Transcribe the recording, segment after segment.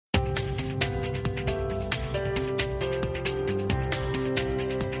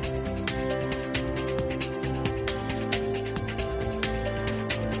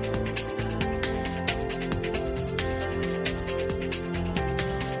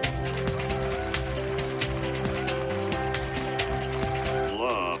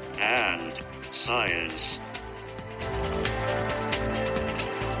Science.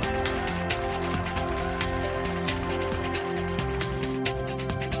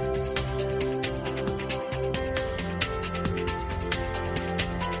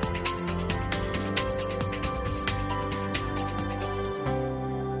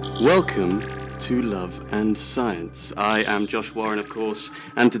 Welcome to Love and Science. I am Josh Warren, of course,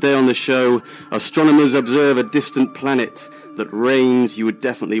 and today on the show, astronomers observe a distant planet that rains you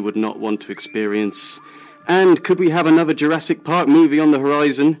would not want to experience. And could we have another Jurassic Park movie on the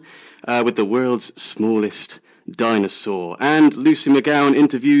horizon with the world's smallest dinosaur? And Lucy McGowan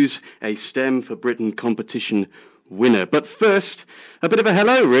interviews a STEM for Britain competition winner. But first, a bit of a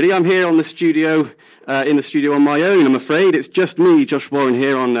hello, really. I'm here on the studio, in the studio on my own, I'm afraid. It's just me, Josh Warren,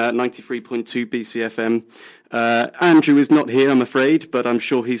 here on 93.2 BCFM. Andrew is not here, I'm afraid, but I'm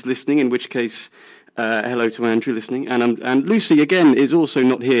sure he's listening, in which case, hello to Andrew listening. And Lucy, again, is also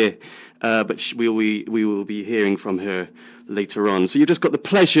not here, but we will be hearing from her later on. So you've just got the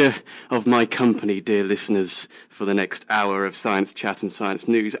pleasure of my company, dear listeners, for the next hour of science chat and science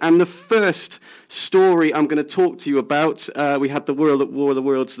news. And the first story I'm going to talk to you about, we had the War of the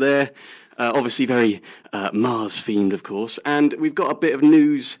Worlds there, obviously very Mars-themed, of course. And we've got a bit of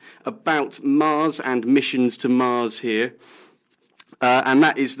news about Mars and missions to Mars here. And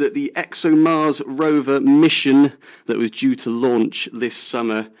that is that the ExoMars rover mission that was due to launch this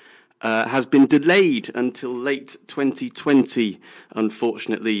summer has been delayed until late 2020,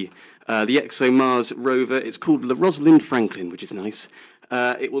 unfortunately. The ExoMars rover, it's called the Rosalind Franklin, which is nice.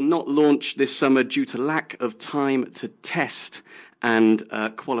 It will not launch this summer due to lack of time to test and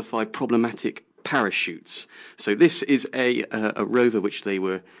qualify problematic parachutes. So this is a rover which they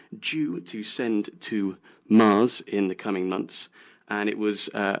were due to send to Mars in the coming months. And it was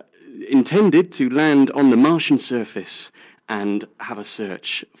intended to land on the Martian surface and have a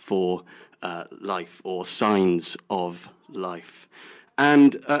search for life or signs of life.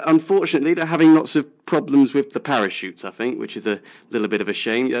 And unfortunately, they're having lots of problems with the parachutes, I think, which is a little bit of a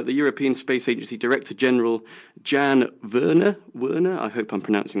shame. The European Space Agency Director General Jan Werner, I hope I'm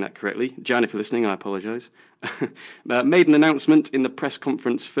pronouncing that correctly. Jan, if you're listening, I apologise. Made an announcement in the press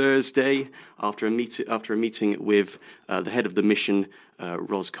conference Thursday after a meeting with the head of the mission,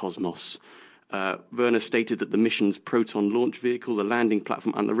 Roscosmos. Werner stated that the mission's Proton launch vehicle, the landing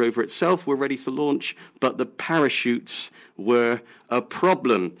platform and the rover itself were ready to launch, but the parachutes were a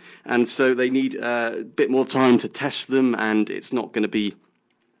problem. And so they need a bit more time to test them, and it's not going to be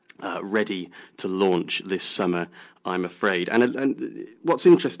ready to launch this summer, I'm afraid. And what's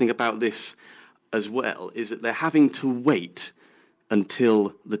interesting about this as well is that they're having to wait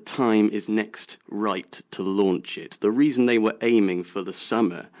until the time is next right to launch it. The reason they were aiming for the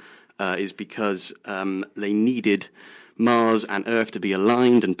summer is because they needed Mars and Earth to be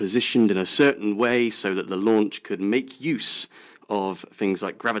aligned and positioned in a certain way so that the launch could make use of things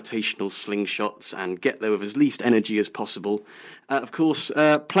like gravitational slingshots and get there with as least energy as possible. Of course,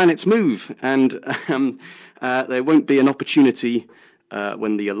 planets move, and there won't be an opportunity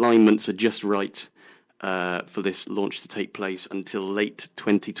when the alignments are just right for this launch to take place until late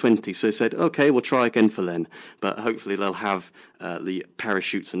 2020. So they said, OK, we'll try again for then. But hopefully they'll have the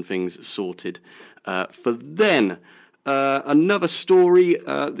parachutes and things sorted for then. Another story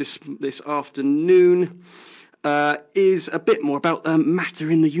this afternoon is a bit more about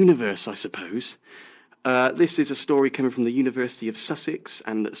matter in the universe, I suppose. This is a story coming from the University of Sussex,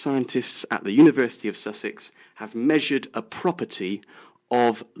 and scientists at the University of Sussex have measured a property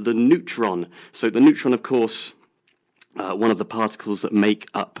of the neutron. So the neutron, of course, one of the particles that make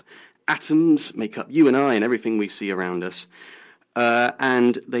up atoms, make up you and I and everything we see around us.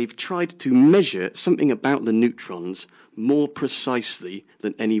 And they've tried to measure something about the neutrons more precisely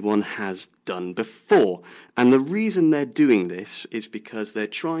than anyone has done before. And the reason they're doing this is because they're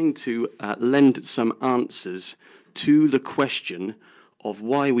trying to lend some answers to the question of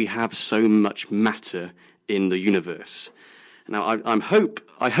why we have so much matter in the universe. Now, I hope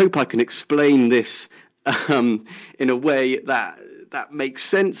I can explain this in a way that makes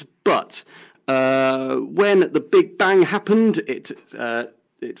sense. But when the Big Bang happened, it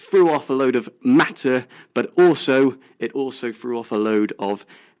threw off a load of matter, but it also threw off a load of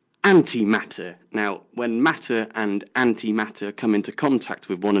antimatter. Now, when matter and antimatter come into contact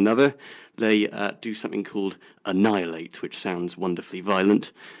with one another, they do something called annihilate, which sounds wonderfully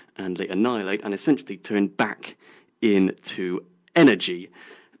violent, and they annihilate and essentially turn back into energy.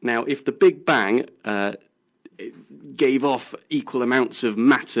 Now, if the Big Bang gave off equal amounts of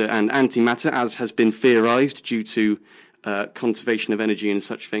matter and antimatter, as has been theorized due to conservation of energy and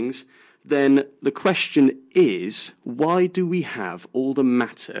such things, then the question is, why do we have all the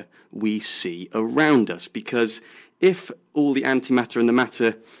matter we see around us? Because if all the antimatter and the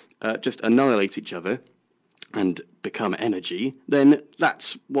matter just annihilate each other and become energy, then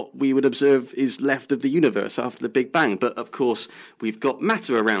that's what we would observe is left of the universe after the Big Bang. But of course, we've got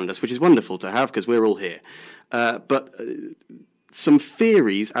matter around us, which is wonderful to have because we're all here. But some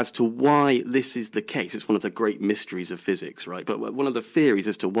theories as to why this is the case. It's one of the great mysteries of physics, right? But one of the theories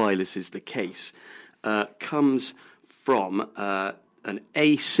as to why this is the case comes from an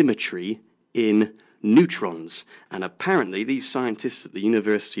asymmetry in neutrons. And apparently these scientists at the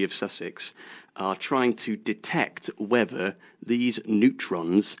University of Sussex are trying to detect whether these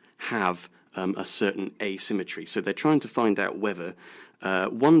neutrons have a certain asymmetry. So they're trying to find out whether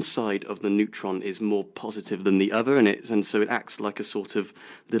one side of the neutron is more positive than the other, and so it acts like a sort of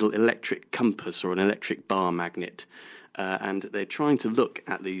little electric compass or an electric bar magnet. And they're trying to look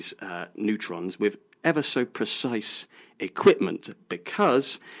at these neutrons with ever so precise equipment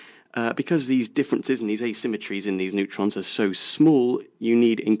because these differences and these asymmetries in these neutrons are so small, you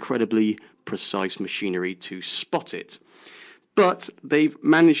need incredibly precise machinery to spot it. But they've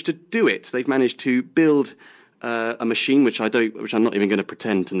managed to do it. They've managed to build a machine which I'm not even going to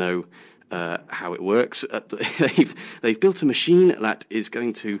pretend to know how it works. They've built a machine that is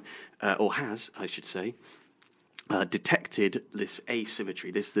going to, or has, I should say, detected this asymmetry,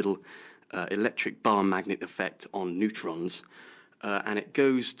 this little electric bar magnet effect on neutrons, and it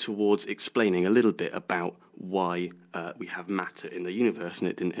goes towards explaining a little bit about why we have matter in the universe and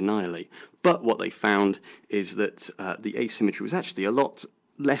it didn't annihilate. But what they found is that the asymmetry was actually a lot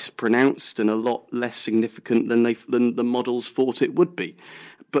less pronounced and a lot less significant than the models thought it would be.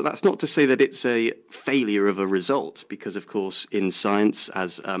 But that's not to say that it's a failure of a result, because of course in science,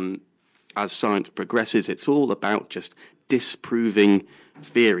 as science progresses, it's all about just disproving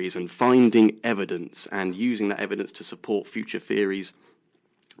theories and finding evidence and using that evidence to support future theories.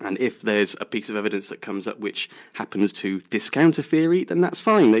 And if there's a piece of evidence that comes up which happens to discount a theory, then that's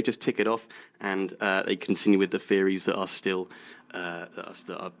fine. They just tick it off and they continue with the theories that are still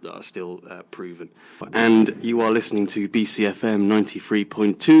proven. And you are listening to BCFM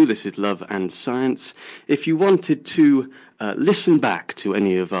 93.2. This is Love and Science. If you wanted to listen back to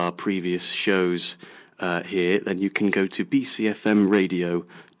any of our previous shows here, then you can go to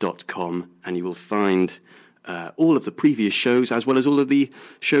bcfmradio.com and you will find all of the previous shows, as well as all of the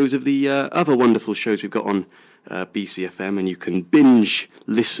shows of the other wonderful shows we've got on BCFM, and you can binge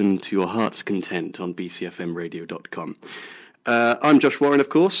listen to your heart's content on bcfmradio.com. I'm Josh Warren, of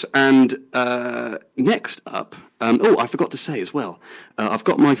course, and next up, I forgot to say as well, I've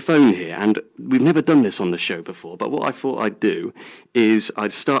got my phone here, and we've never done this on the show before, but what I thought I'd do is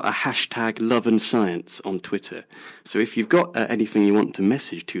I'd start a hashtag Love and Science on Twitter. So if you've got anything you want to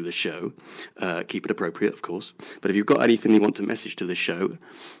message to the show, keep it appropriate, of course, but if you've got anything you want to message to the show,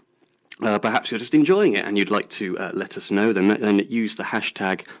 perhaps you're just enjoying it and you'd like to let us know, then use the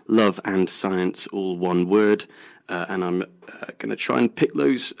hashtag Love and Science, all one word, and I'm going to try and pick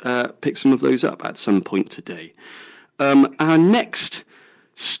some of those up at some point today. Our next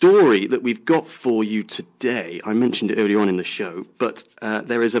story that we've got for you today, I mentioned it earlier on in the show, but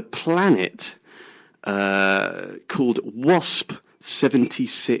there is a planet called WASP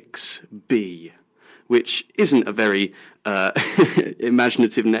 76b, which isn't a very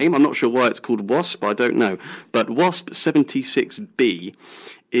imaginative name. I'm not sure why it's called WASP, I don't know. But WASP 76b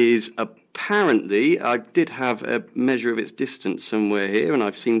is apparently, I did have a measure of its distance somewhere here, and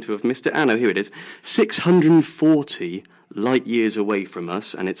I've seemed to have missed it. No, here it is, 640 light years away from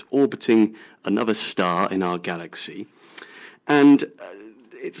us, and it's orbiting another star in our galaxy. And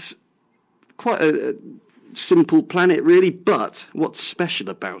it's quite a simple planet, really, but what's special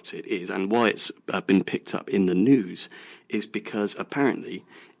about it is, and why it's been picked up in the news, is because apparently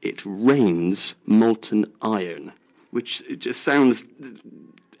it rains molten iron, which just sounds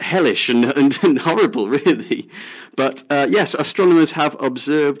hellish and horrible, really. But yes, astronomers have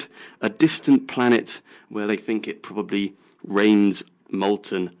observed a distant planet where they think it probably rains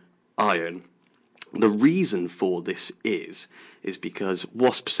molten iron. The reason for this is because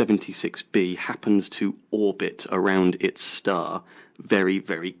WASP 76b happens to orbit around its star very,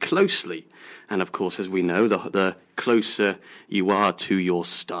 very closely. And of course, as we know, the closer you are to your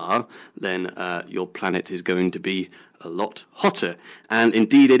star, then your planet is going to be a lot hotter. And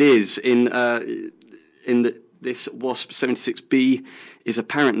indeed it is. This WASP 76b is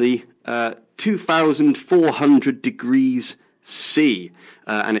apparently 2,400 degrees C,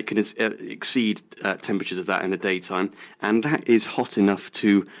 and it can exceed temperatures of that in the daytime, and that is hot enough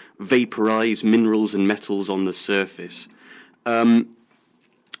to vaporize minerals and metals on the surface.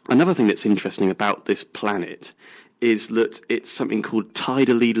 Another thing that's interesting about this planet is that it's something called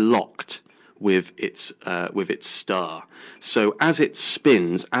tidally locked with its star. So as it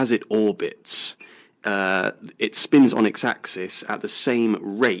spins, as it orbits, it spins on its axis at the same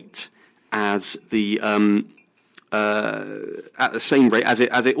rate as as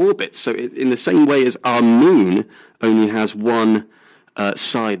it orbits. So in the same way as our moon only has one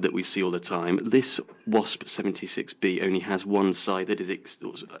side that we see all the time, this WASP 76b only has one side that is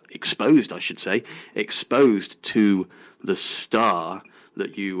exposed, I should say, exposed to the star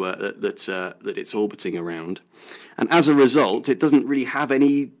that that it's orbiting around. And as a result, it doesn't really have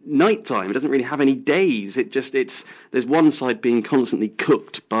any nighttime. It doesn't really have any days. There's one side being constantly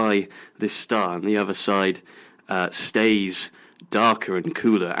cooked by this star, and the other side stays darker and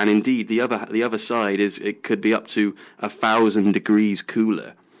cooler. And indeed, the other side it could be up to 1,000 degrees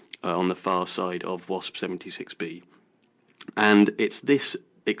cooler on the far side of WASP 76b. And it's this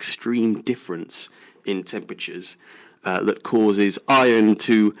extreme difference in temperatures that causes iron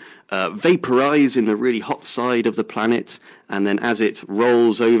to vaporize in the really hot side of the planet, and then as it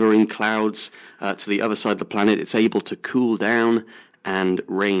rolls over in clouds to the other side of the planet, it's able to cool down and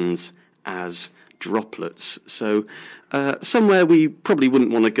rains as droplets. So somewhere we probably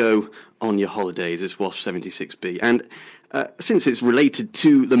wouldn't want to go on your holidays is WASP 76b. And since it's related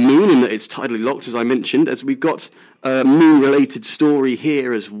to the moon and that it's tidally locked, as I mentioned, as we've got a moon-related story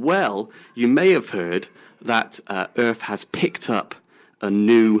here as well, you may have heard that Earth has picked up a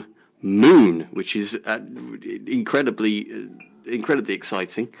new moon, which is incredibly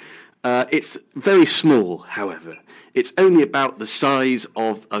exciting. It's very small, however. It's only about the size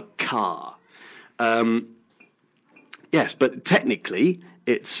of a car. Yes, but technically,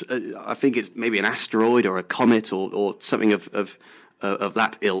 it's I think it's maybe an asteroid or a comet or something of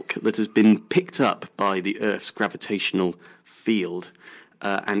that ilk that has been picked up by the Earth's gravitational field.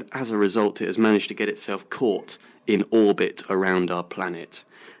 And as a result, it has managed to get itself caught in orbit around our planet.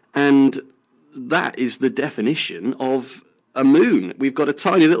 And that is the definition of a moon. We've got a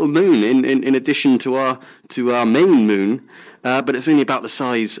tiny little moon in addition to our main moon, but it's only about the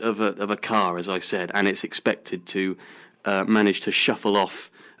size of a car, as I said, and it's expected to manage to shuffle off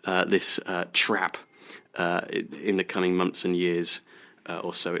this trap in the coming months and years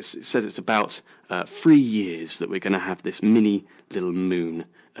or so. It says it's about 3 years that we're going to have this mini little moon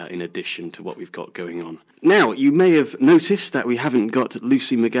in addition to what we've got going on. Now, you may have noticed that we haven't got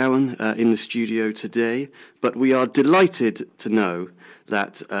Lucy McGowan in the studio today, but we are delighted to know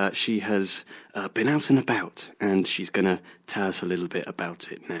that she has been out and about, and she's going to tell us a little bit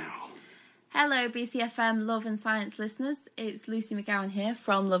about it now. Hello BCFM Love and Science listeners, it's Lucy McGowan here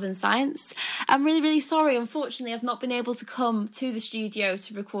from Love and Science. I'm really sorry, unfortunately I've not been able to come to the studio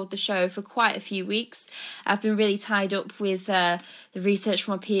to record the show for quite a few weeks. I've been really tied up with the research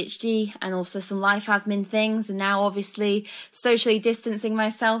for my PhD and also some life admin things, and now obviously socially distancing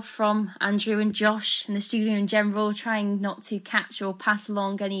myself from Andrew and Josh and the studio in general, trying not to catch or pass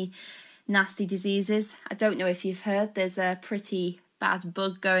along any nasty diseases. I don't know if you've heard, there's a pretty bad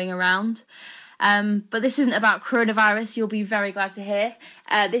bug going around. But this isn't about coronavirus, you'll be very glad to hear.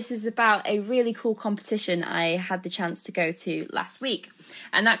 This is about a really cool competition I had the chance to go to last week.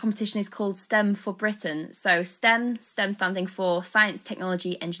 And that competition is called STEM for Britain. So STEM standing for Science,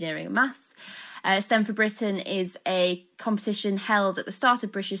 Technology, Engineering and Maths. STEM for Britain is a competition held at the start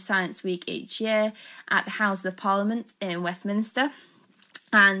of British Science Week each year at the Houses of Parliament in Westminster.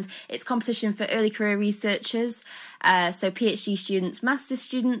 And it's competition for early career researchers, so PhD students, master's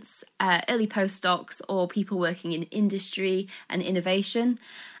students, early postdocs, or people working in industry and innovation.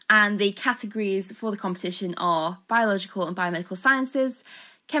 And the categories for the competition are biological and biomedical sciences,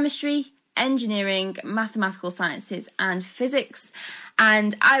 chemistry, engineering, mathematical sciences and physics.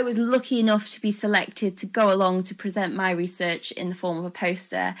 And I was lucky enough to be selected to go along to present my research in the form of a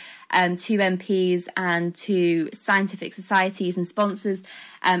poster to MPs and to scientific societies and sponsors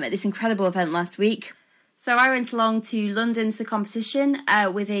at this incredible event last week. So I went along to London to the competition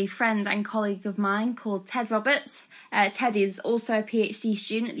with a friend and colleague of mine called Ted Roberts. Ted is also a PhD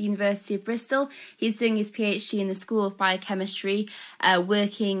student at the University of Bristol. He's doing his PhD in the School of Biochemistry,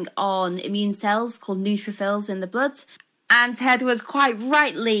 working on immune cells called neutrophils in the blood. And Ted was quite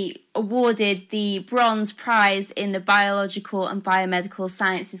rightly awarded the bronze prize in the biological and biomedical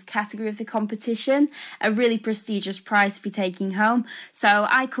sciences category of the competition, a really prestigious prize to be taking home. So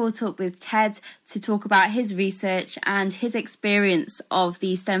I caught up with Ted to talk about his research and his experience of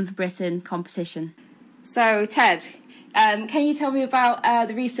the STEM for Britain competition. So Ted, can you tell me about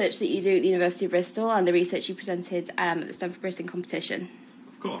the research that you do at the University of Bristol and the research you presented at the STEM for Britain competition?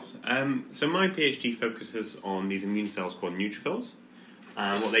 Of course. So my PhD focuses on these immune cells called neutrophils.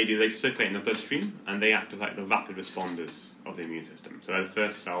 And what they do, they circulate in the bloodstream, and they act as like the rapid responders of the immune system. So they're the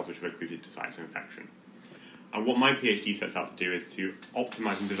first cells which are recruited to sites of infection. And what my PhD sets out to do is to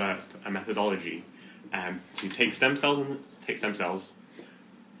optimize and develop a methodology to take stem cells,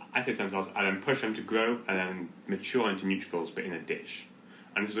 and then push them to grow and then mature into neutrophils, but in a dish.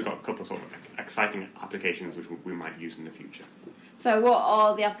 And this has got a couple of sort of exciting applications which we might use in the future. So what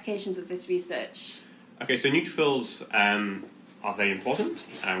are the applications of this research? Okay, so neutrophils are very important.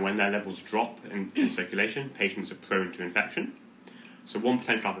 When their levels drop in circulation, patients are prone to infection. So one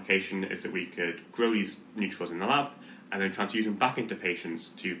potential application is that we could grow these neutrophils in the lab and then transfuse them back into patients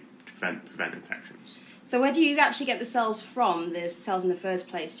to prevent infections. So where do you actually get the cells from, the cells in the first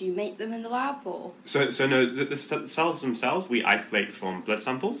place? Do you make them in the lab, or...? So no, the cells themselves we isolate from blood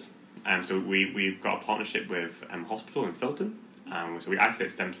samples. So we've got a partnership with a hospital in Filton. So we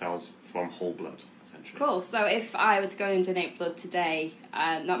isolate stem cells from whole blood, essentially. Cool. So if I were to go and donate blood today,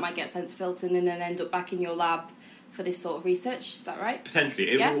 that might get sent to Filton and then end up back in your lab for this sort of research. Is that right?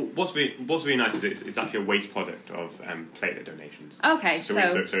 Potentially. Yeah. What's really nice is it's actually a waste product of platelet donations. Okay, so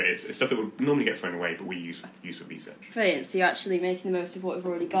it's stuff that would normally get thrown away, but we use for research. Brilliant. So you're actually making the most of what we've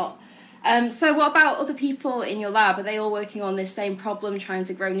already got. So what about other people in your lab? Are they all working on this same problem, trying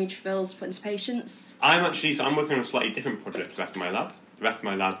to grow neutrophils to put into patients? I'm working on a slightly different project to the rest of my lab. The rest of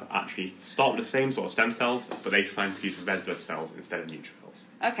my lab actually start with the same sort of stem cells, but they try and produce red blood cells instead of neutrophils.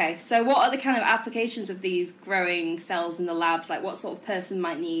 Okay, so what are the kind of applications of these growing cells in the labs? Like, what sort of person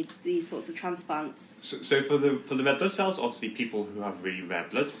might need these sorts of transplants? So for the red blood cells, obviously people who have really rare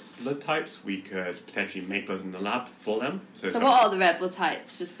blood types, we could potentially make blood in the lab for them. So what are the red blood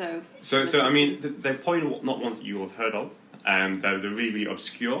types? Just so I mean, they're probably not ones that you will have heard of. They're really, really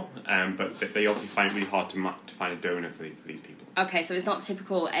obscure, but they obviously find it really hard to find a donor for these people. Okay, so it's not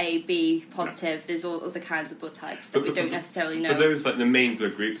typical A, B positive. No. There's all other kinds of blood types that we don't necessarily know. For those, like the main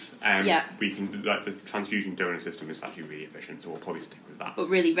blood groups, yeah. we can the transfusion donor system is actually really efficient, so we'll probably stick with that. But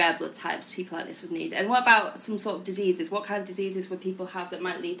really rare blood types, people like this would need. And what about some sort of diseases? What kind of diseases would people have that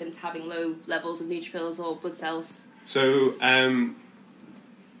might lead them to having low levels of neutrophils or blood cells? So,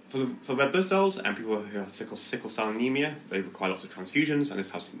 for red blood cells and people who have sickle cell anemia, they require lots of transfusions, and this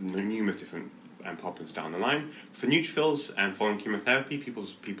has numerous different problems down the line. For neutrophils and following chemotherapy,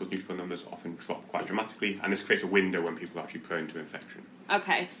 people's neutrophil numbers often drop quite dramatically, and this creates a window when people are actually prone to infection.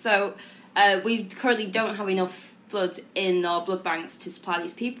 Okay, so we currently don't have enough blood in our blood banks to supply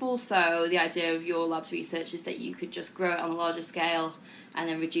these people, so the idea of your lab's research is that you could just grow it on a larger scale and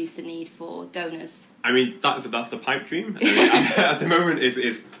then reduce the need for donors. I mean, that's the pipe dream. I mean, at the moment,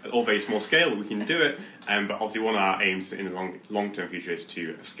 it's all very small scale, but we can do it. But obviously, one of our aims in the long-term future is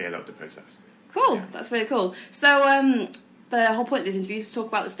to scale up the process. Cool, yeah. That's really cool. So the whole point of this interview is to talk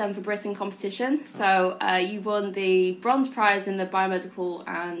about the STEM for Britain competition. So you won the bronze prize in the biomedical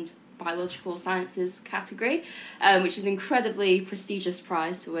and biological sciences category, which is an incredibly prestigious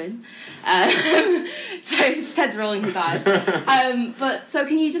prize to win. So Ted's rolling his eyes. But so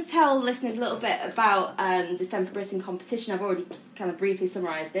can you just tell listeners a little bit about the STEM for Britain competition? I've already kind of briefly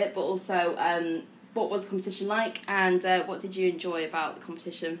summarised it, but also what was the competition like, and what did you enjoy about the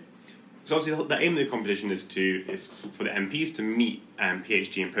competition? So obviously the aim of the competition is for the MPs to meet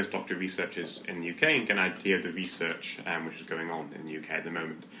PhD and postdoctoral researchers in the UK and get an idea of the research which is going on in the UK at the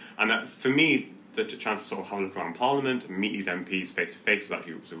moment. And for me, the chance to sort of have a look around Parliament and meet these MPs face to face was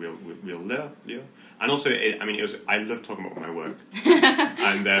actually a real lure. And also, I love talking about my work,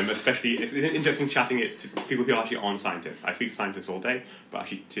 and especially it's interesting chatting it to people who actually aren't scientists. I speak to scientists all day, but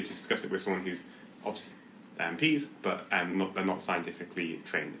actually to discuss it with someone who's obviously MPs, but they're not scientifically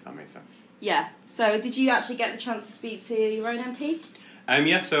trained, if that makes sense. Yeah. So did you actually get the chance to speak to your own MP?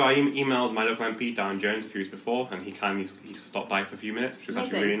 So I emailed my local MP, Darren Jones, a few weeks before, and he stopped by for a few minutes, which was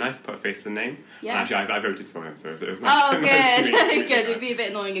actually really nice, put a face to the name. Yeah. And actually, I voted for him, so it was nice. Oh, good. Good. It'd be a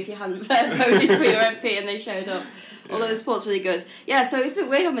bit annoying if you hadn't voted for your MP and they showed up. Yeah. Although the support's really good. Yeah, so it was a bit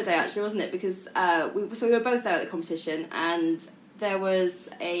weird on the day, actually, wasn't it? Because we were both there at the competition, and there was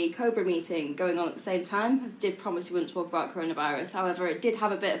a COBRA meeting going on at the same time. I did promise we wouldn't talk about coronavirus. However, it did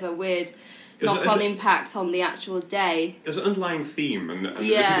have a bit of a weird knock-on impact on the actual day. It was an underlying theme, and the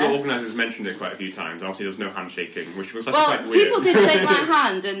people organisers mentioned it quite a few times. Obviously, there was no handshaking, which was quite weird. People did shake my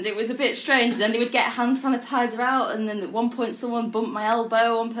hand, and it was a bit strange. And then they would get hand sanitizer out, and then at one point someone bumped my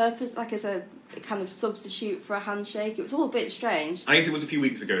elbow on purpose, like as a kind of substitute for a handshake. It was all a bit strange. I guess it was a few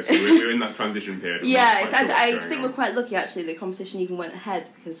weeks ago, so we were in that transition period. Yeah, I think we're quite lucky actually the competition even went ahead,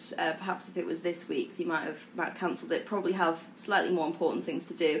 because perhaps if it was this week they might have cancelled it. Probably have slightly more important things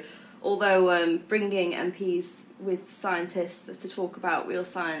to do. although bringing MPs with scientists to talk about real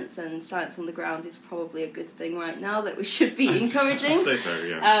science and science on the ground is probably a good thing right now that we should be encouraging. I'd say so,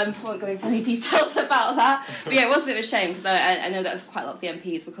 yeah. I won't go into any details about that. But yeah, it was a bit of a shame because I know that quite a lot of the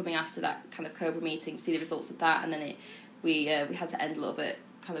MPs were coming after that kind of COBRA meeting to see the results of that, and then we had to end a little bit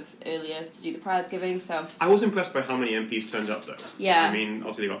kind of earlier to do the prize giving. So I was impressed by how many MPs turned up, though. Yeah. I mean,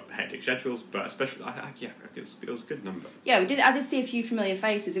 obviously they got hectic schedules, but especially, it was a good number. Yeah, I did see a few familiar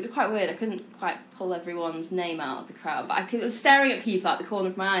faces. It was quite weird. I couldn't quite pull everyone's name out of the crowd, but I was staring at people at the corner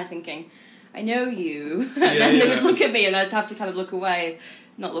of my eye thinking, I know you. And then they would look at me and I'd have to kind of look away,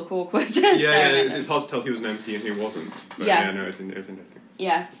 not look awkward. It's hard to tell who was an MP and who wasn't. But no, it was interesting.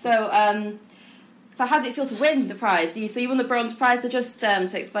 Yeah, so how did it feel to win the prize? So you won the bronze prize. So just to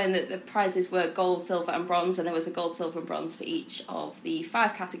explain that the prizes were gold, silver and bronze, and there was a gold, silver and bronze for each of the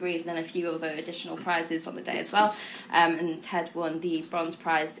 5 categories, and then a few other additional prizes on the day as well. And Ted won the bronze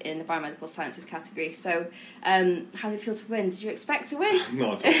prize in the biomedical sciences category. So how did it feel to win? Did you expect to win?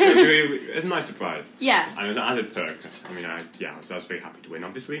 Not. It was a nice surprise. Yeah. And it was an added perk. I mean, I was very happy to win,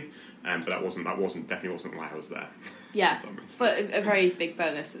 obviously. But that definitely wasn't why I was there. Yeah. But a very big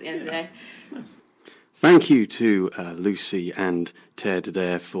bonus at the end of the day. It's nice. Thank you to Lucy and Ted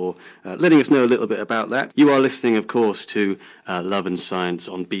there for letting us know a little bit about that. You are listening, of course, to Love and Science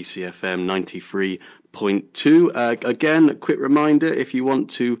on BCFM 93.2. Again, a quick reminder, if you want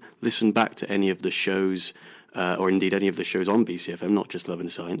to listen back to any of the shows, or indeed any of the shows on BCFM, not just Love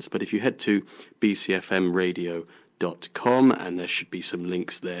and Science, but if you head to bcfmradio.com, and there should be some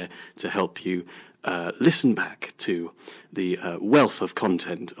links there to help you listen back to the wealth of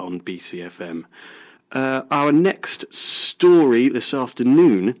content on BCFM. Our next story this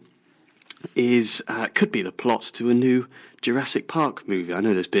afternoon is could be the plot to a new Jurassic Park movie. I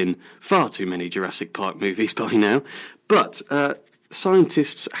know there's been far too many Jurassic Park movies by now, but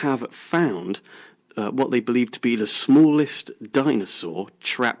scientists have found what they believe to be the smallest dinosaur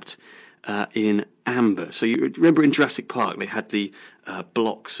trapped in amber. So you remember in Jurassic Park they had the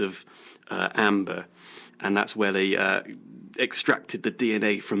blocks of amber, and that's where they extracted the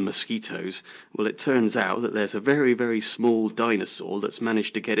DNA from mosquitoes. Well, it turns out that there's a very, very small dinosaur that's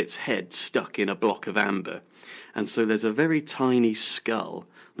managed to get its head stuck in a block of amber. And so there's a very tiny skull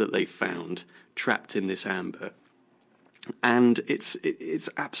that they found trapped in this amber. And it's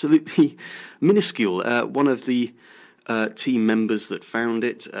absolutely minuscule. One of the team members that found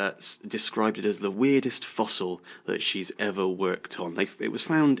it described it as the weirdest fossil that she's ever worked on. It was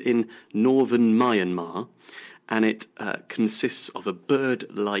found in northern Myanmar, and it consists of a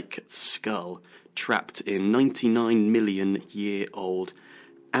bird-like skull trapped in 99-million-year-old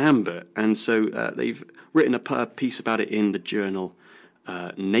amber. And so they've written a piece about it in the journal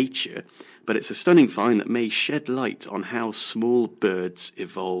Nature, but it's a stunning find that may shed light on how small birds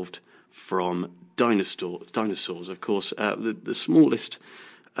evolved from dinosaurs. Of course, the smallest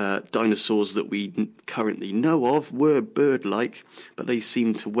dinosaurs that we currently know of were bird-like, but they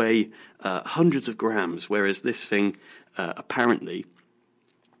seem to weigh hundreds of grams, whereas this thing, apparently,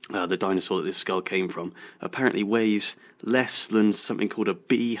 the dinosaur that this skull came from, apparently weighs less than something called a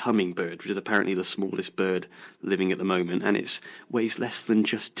bee hummingbird, which is apparently the smallest bird living at the moment, and it weighs less than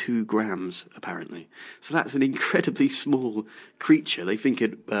just 2 grams, apparently. So that's an incredibly small creature. They think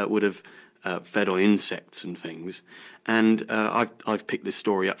it would have fed on insects and things. And I've picked this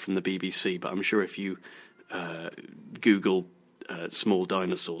story up from the BBC, but I'm sure if you Google small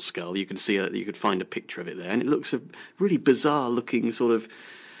dinosaur skull, you can see you could find a picture of it there, and it looks a really bizarre-looking sort of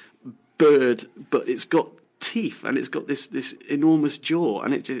bird, but it's got teeth and it's got this enormous jaw,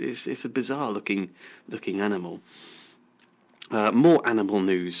 and it's a bizarre-looking animal. More animal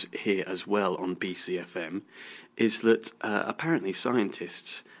news here as well on BCFM is that apparently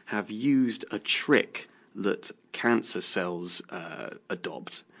scientists have used a trick that cancer cells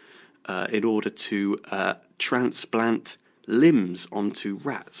adopt in order to transplant limbs onto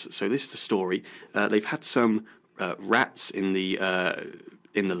rats. So this is the story. They've had some rats in the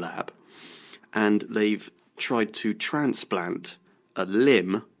lab, and they've tried to transplant a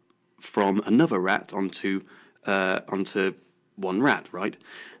limb from another rat onto one rat, right?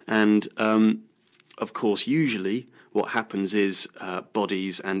 And of course, usually what happens is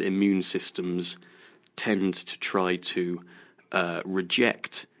bodies and immune systems tend to try to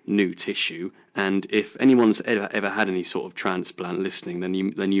reject new tissue. And if anyone's ever had any sort of transplant listening, then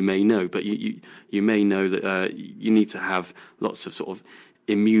you may know. But you may know that you need to have lots of sort of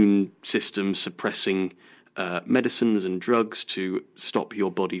immune system suppressing medicines and drugs to stop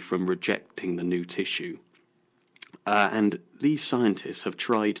your body from rejecting the new tissue. And these scientists have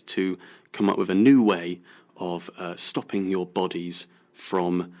tried to come up with a new way of stopping your bodies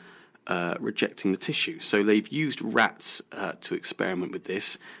from rejecting the tissue. So they've used rats to experiment with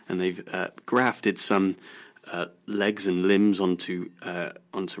this, and they've grafted some legs and limbs onto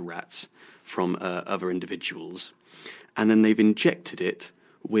rats from other individuals, and then they've injected it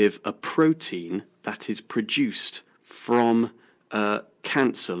with a protein that is produced from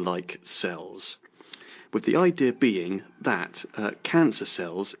cancer-like cells, with the idea being that cancer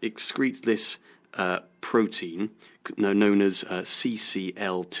cells excrete this protein known as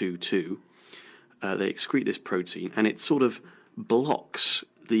CCL22. They excrete this protein, and it sort of blocks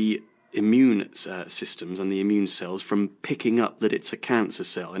the immune systems and the immune cells from picking up that it's a cancer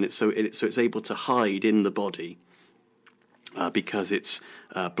cell, and so it's able to hide in the body because it's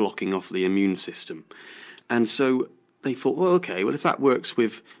blocking off the immune system. And so they thought, well, okay, well, if that works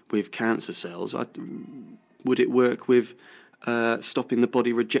with cancer cells, would it work with stopping the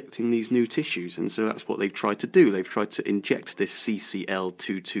body rejecting these new tissues? And so that's what they've tried to do. They've tried to inject this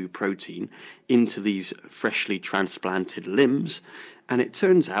CCL22 protein into these freshly transplanted limbs, and it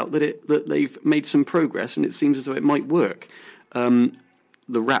turns out that they've made some progress, and it seems as though it might work. The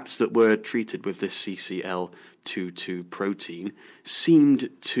rats that were treated with this CCL22 protein seemed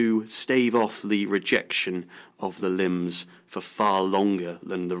to stave off the rejection of the limbs for far longer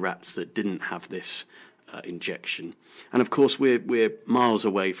than the rats that didn't have this injection. And of course, we're miles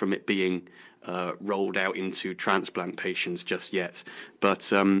away from it being rolled out into transplant patients just yet,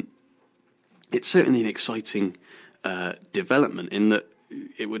 but it's certainly an exciting development in that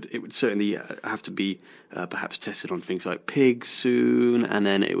it would certainly have to be perhaps tested on things like pigs soon, and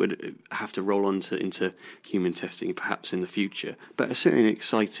then it would have to roll on into human testing perhaps in the future. But it's certainly an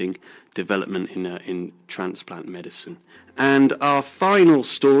exciting development in transplant medicine. And our final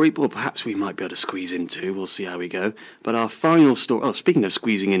story, well, perhaps we might be able to squeeze in two. We'll see how we go. But our final story. Oh, speaking of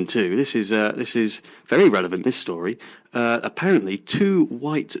squeezing in two, this is very relevant. This story. Apparently, 2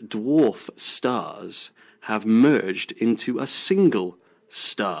 white dwarf stars have merged into a single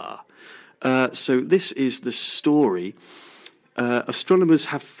star. So this is the story. Astronomers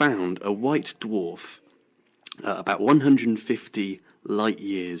have found a white dwarf about 150 light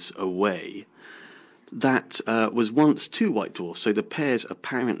years away that was once 2 white dwarfs. So the pairs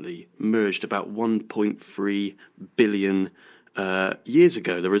apparently merged about 1.3 billion years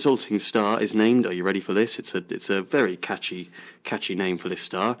ago. The resulting star is named, are you ready for this? It's a very catchy name for this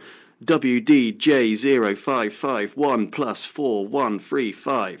star. WDJ0551 plus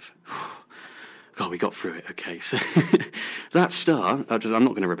 4135. God, we got through it. Okay, so that star, I'm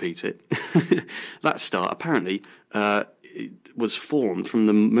not going to repeat it. That star apparently was formed from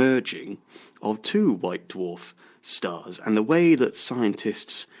the merging of 2 white dwarf stars. And the way that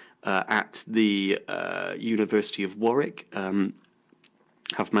scientists at the University of Warwick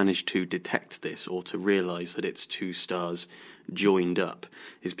have managed to detect this, or to realise that it's 2 stars joined up,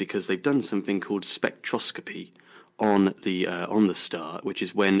 is because they've done something called spectroscopy on the star, which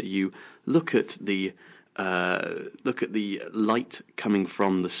is when you look at the light coming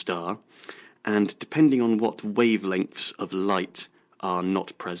from the star, and depending on what wavelengths of light are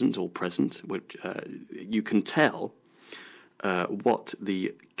not present or present, which you can tell what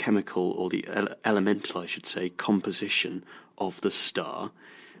the chemical, or the elemental, I should say, composition of the star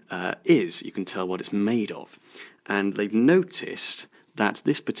is. You can tell what it's made of. And they've noticed that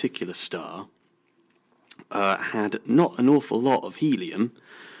this particular star had not an awful lot of helium,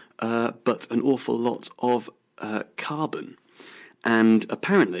 but an awful lot of carbon. And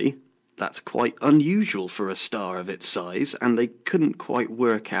apparently that's quite unusual for a star of its size, and they couldn't quite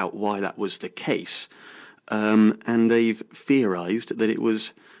work out why that was the case. And they've theorised that it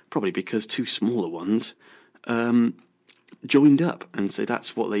was probably because 2 smaller ones joined up, and so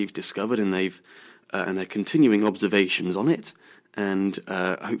that's what they've discovered, and they're continuing observations on it, and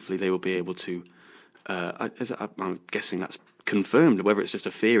hopefully they will be able to. I'm guessing that's confirmed. Whether it's just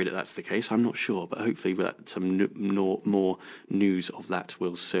a theory that that's the case, I'm not sure, but hopefully some more news of that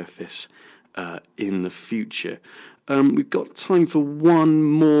will surface in the future. We've got time for one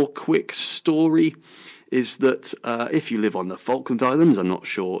more quick story. Is that if you live on the Falkland Islands, I'm not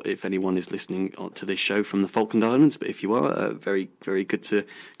sure if anyone is listening to this show from the Falkland Islands, but if you are, very, very good to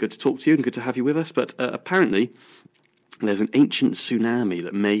talk to you and good to have you with us. But apparently, there's an ancient tsunami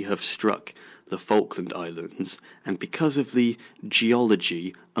that may have struck the Falkland Islands, and because of the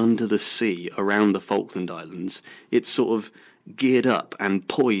geology under the sea around the Falkland Islands, it's sort of geared up and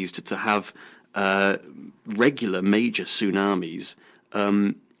poised to have regular major tsunamis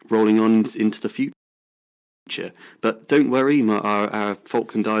rolling on into the future. But don't worry, our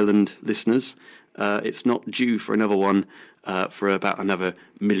Falkland Island listeners, it's not due for another one for about another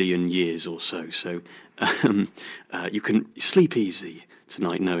million years or so. So you can sleep easy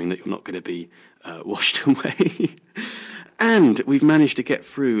tonight knowing that you're not going to be washed away. And we've managed to get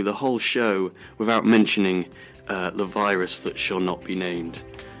through the whole show without mentioning the virus that shall not be named.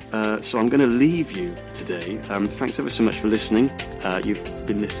 So I'm going to leave you today. Thanks ever so much for listening. You've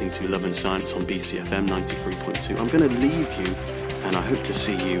been listening to Love and Science on BCFM 93.2. I'm going to leave you, and I hope to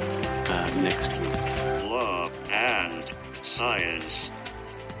see you next week. Love and Science.